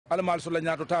almal sulla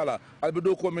ñaato tala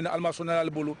albedo ko min alma sunna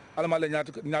albulu almal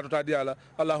ñaato ta diala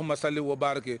allahumma salli wa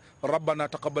barik rabbana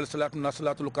taqabbal salatuna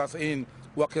salatul kasiin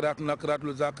وقراءتنا قراءة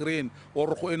الذاكرين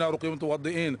وركوعنا ركوع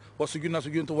المتوضئين وسجودنا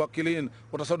سجود المتوكلين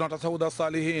وتصودنا تصود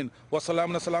الصالحين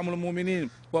وسلامنا سلام المؤمنين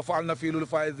وفعلنا فعل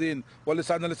الفائزين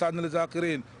ولساننا لسان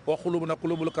الذاكرين وقلوبنا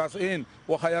قلوب الكاسئين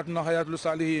وحياتنا حياة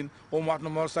الصالحين وموتنا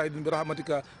موت الشهيدين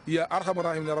برحمتك يا أرحم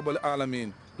الراحمين يا رب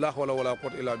العالمين لا حول ولا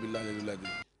قوة إلا بالله العلي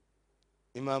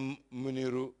Imam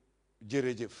Muniru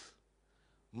jërëjëf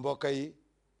mbokk yi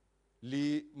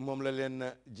lii moom la leen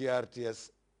GRTS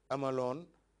amaloon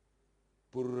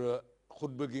pour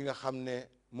xutba gi nga xam ne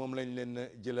moom lañ leen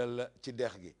jëlal ci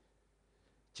dex gi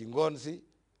ci ngoon si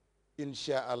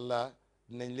incha allah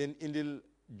dinañ leen indil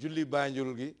julli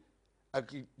Banjul gi ak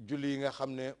julli yi nga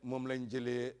xam ne moom lañ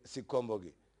jëlee si kombo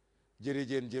gi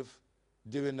jërëjeen jëf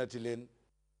déwénati leen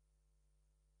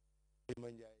ma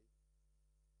njaay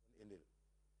indil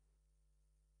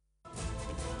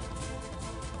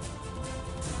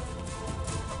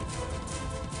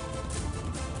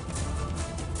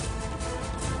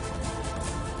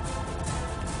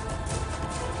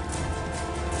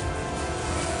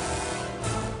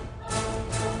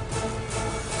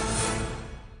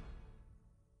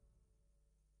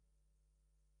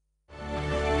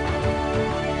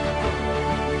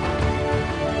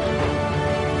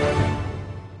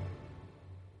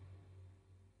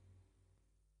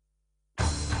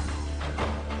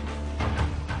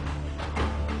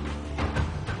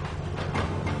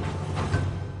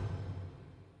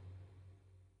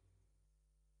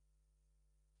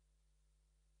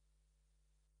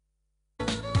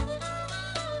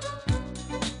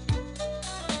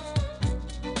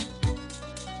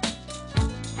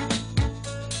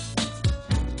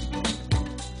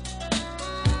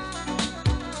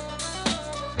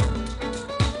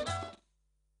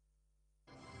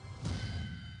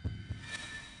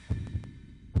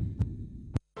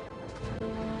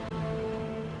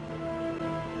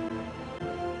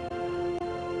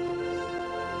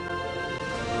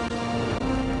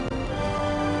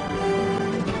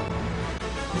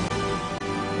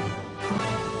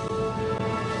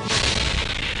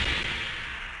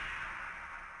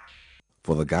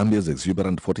For the Gambia's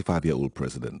exuberant 45-year-old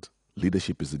president,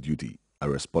 leadership is a duty, a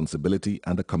responsibility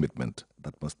and a commitment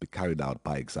that must be carried out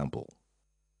by example.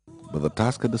 But the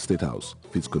task at the State House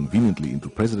fits conveniently into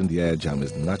President Yahya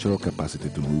Jammeh's natural capacity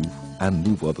to move and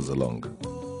move others along.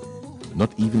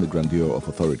 Not even the grandeur of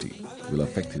authority will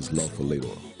affect his love for labor.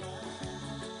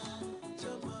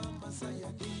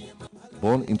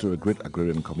 Born into a great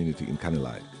agrarian community in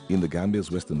Kanilai, in the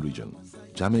Gambia's western region,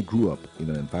 Jammeh grew up in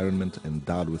an environment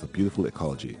endowed with a beautiful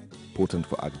ecology, potent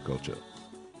for agriculture.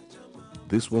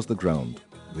 This was the ground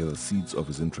where the seeds of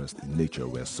his interest in nature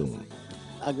were sown.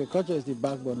 Agriculture is the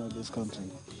backbone of this country.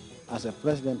 As a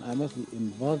president, I must be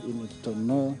involved in it to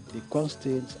know the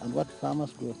constraints and what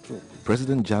farmers go through.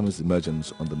 President Jammeh's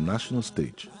emergence on the national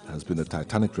stage has been a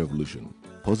titanic revolution,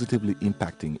 positively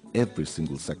impacting every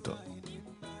single sector.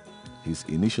 His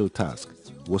initial task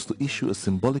was to issue a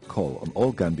symbolic call on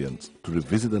all Gambians to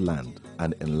revisit the land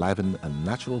and enliven a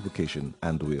natural vocation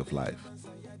and way of life.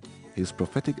 His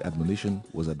prophetic admonition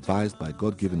was advised by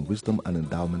God-given wisdom and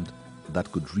endowment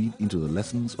that could read into the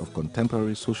lessons of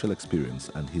contemporary social experience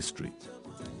and history.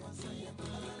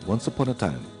 Once upon a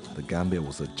time, the Gambia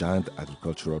was a giant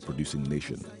agricultural producing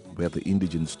nation where the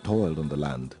indigents toiled on the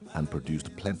land and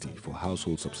produced plenty for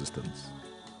household subsistence.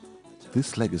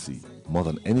 This legacy, more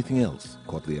than anything else,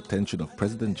 caught the attention of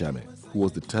President Jammeh, who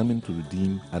was determined to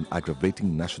redeem an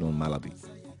aggravating national malady.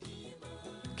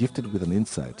 Gifted with an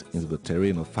insight into the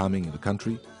terrain of farming in the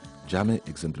country, Jammeh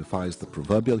exemplifies the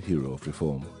proverbial hero of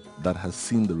reform that has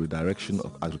seen the redirection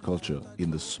of agriculture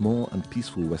in the small and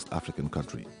peaceful West African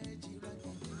country.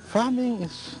 Farming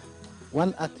is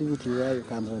one activity where you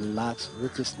can relax,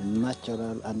 which is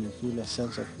natural, and you feel a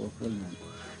sense of fulfillment.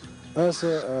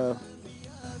 Also,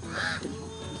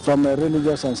 from a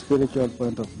religious and spiritual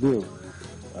point of view,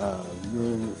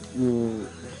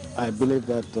 I believe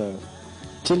that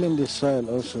tilling the soil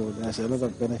also, there's a lot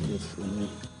of benefits in it,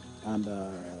 and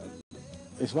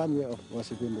it's one way of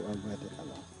worshiping the Almighty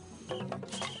Allah.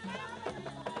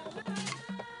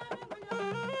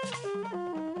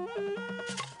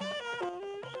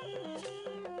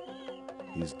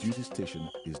 His duty station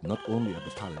is not only at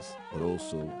the palace, but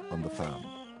also on the farm,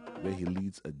 where he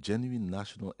leads a genuine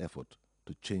national effort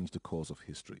to change the course of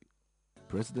history.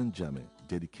 President Jammeh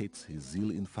dedicates his zeal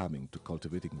in farming to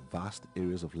cultivating vast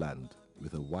areas of land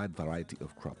with a wide variety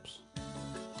of crops.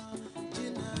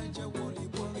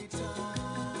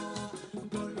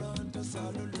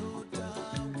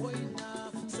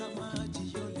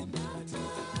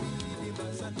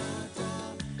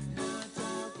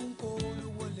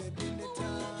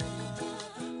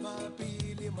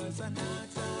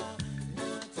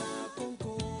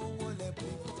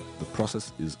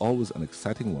 process is always an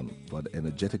exciting one for an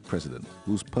energetic president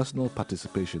whose personal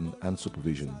participation and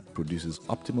supervision produces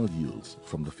optimal yields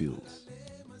from the fields.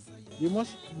 You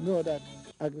must know that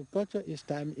agriculture is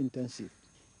time intensive.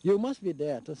 You must be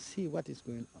there to see what is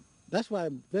going on. That's why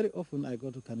very often I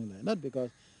go to Kanilai, not because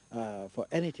for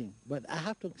anything, but I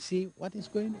have to see what is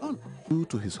going on. Due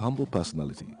to his humble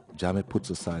personality, Jammeh puts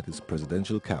aside his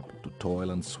presidential cap to toil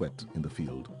and sweat in the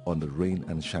field under rain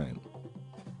and shine.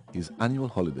 His annual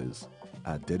holidays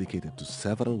are dedicated to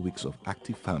several weeks of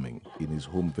active farming in his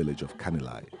home village of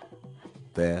Kanilai.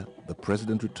 There, the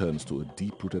president returns to a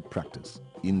deep-rooted practice,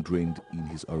 ingrained in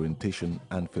his orientation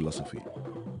and philosophy.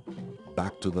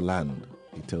 Back to the land,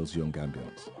 he tells young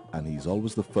Gambians, and he is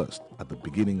always the first at the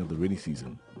beginning of the rainy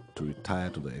season to retire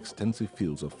to the extensive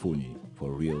fields of Fonyi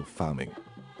for real farming.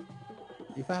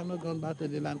 If I have not gone back to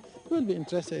the land, you will be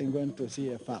interested in going to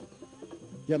see a farm.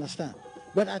 You understand?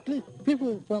 But at least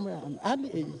people from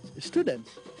early age, students,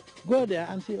 go there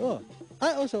and say, oh,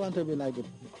 I also want to be like the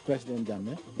President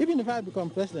Jammeh. Even if I become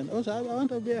president, also I want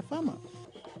to be a farmer.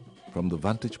 From the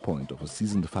vantage point of a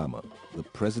seasoned farmer, the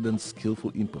president's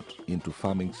skillful input into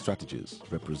farming strategies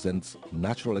represents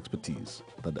natural expertise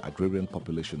that the agrarian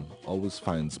population always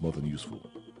finds more than useful.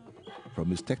 From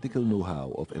his technical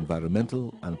know-how of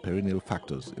environmental and perennial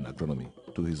factors in agronomy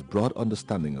to his broad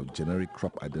understanding of generic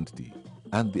crop identity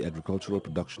and the agricultural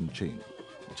production chain,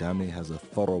 Jammeh has a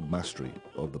thorough mastery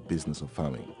of the business of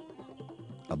farming.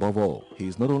 Above all, he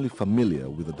is not only familiar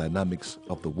with the dynamics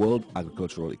of the world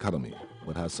agricultural economy,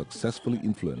 but has successfully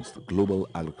influenced global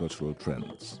agricultural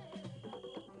trends.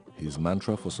 His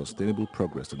mantra for sustainable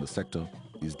progress in the sector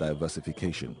is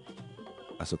diversification,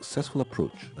 a successful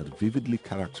approach that vividly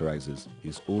characterizes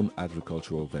his own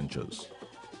agricultural ventures.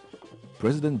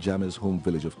 President Jammeh's home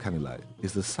village of Kanilai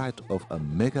is the site of a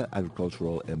mega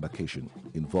agricultural embarkation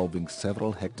involving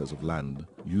several hectares of land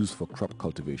used for crop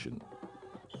cultivation.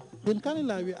 In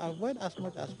Kanilai, we avoid as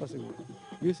much as possible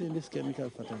using this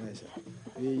chemical fertilizer.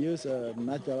 We use a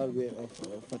natural way of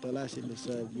fertilizing the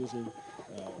soil using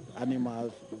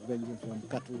animals ranging from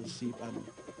cattle, sheep, and...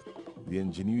 The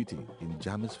ingenuity in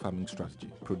Jammeh's farming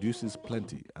strategy produces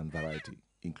plenty and variety,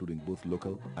 including both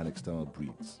local and external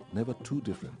breeds, never too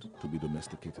different to be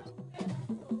domesticated.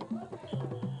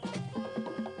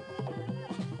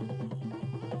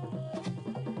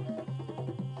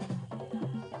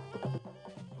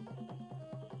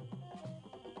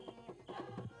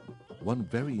 One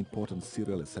very important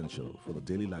cereal essential for the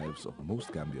daily lives of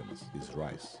most Gambians is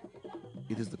rice.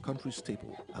 It is the country's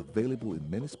staple, available in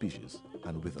many species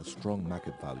and with a strong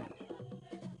market value.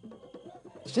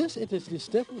 Since it is the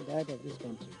staple diet of this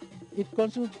country, it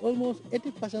consumes almost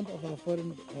 80% of our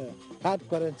foreign hard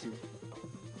currency.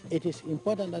 It is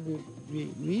important that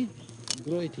we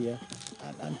grow it here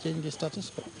and change the status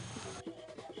quo.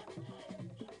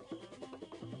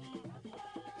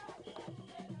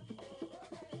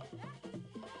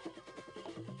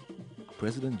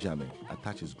 President Jammeh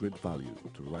attaches great value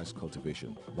to rice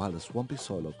cultivation, while the swampy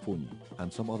soil of Fonyi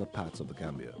and some other parts of the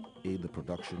Gambia aid the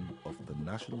production of the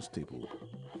national staple.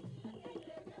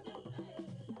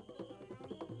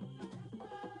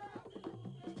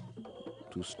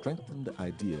 To strengthen the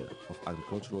idea of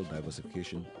agricultural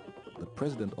diversification, the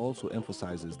President also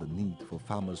emphasizes the need for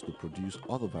farmers to produce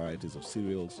other varieties of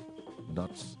cereals,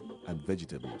 nuts, and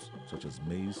vegetables such as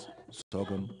maize,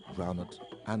 sorghum, groundnut,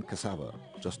 and cassava,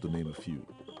 just to name a few.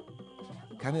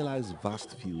 Kanilai's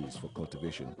vast fields for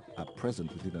cultivation are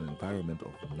present within an environment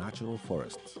of natural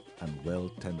forests and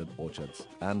well-tended orchards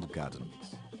and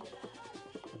gardens.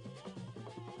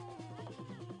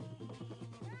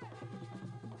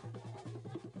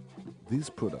 These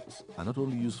products are not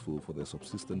only useful for their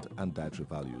subsistent and dietary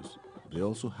values, they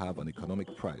also have an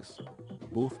economic price,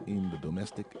 both in the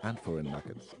domestic and foreign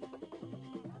markets.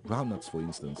 Groundnuts, for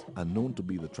instance, are known to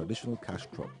be the traditional cash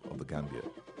crop of the Gambia,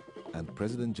 and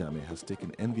President Jammeh has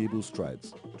taken enviable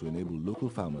strides to enable local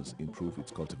farmers improve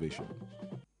its cultivation.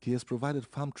 He has provided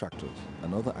farm tractors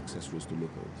and other accessories to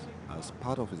locals as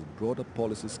part of his broader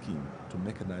policy scheme to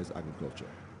mechanize agriculture.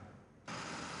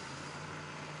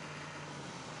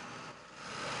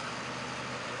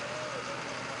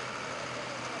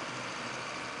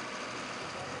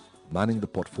 Manning the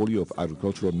portfolio of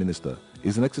Agricultural Minister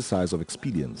is an exercise of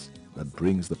expedience that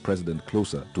brings the President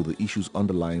closer to the issues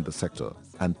underlying the sector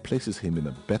and places him in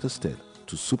a better stead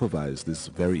to supervise this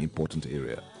very important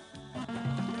area.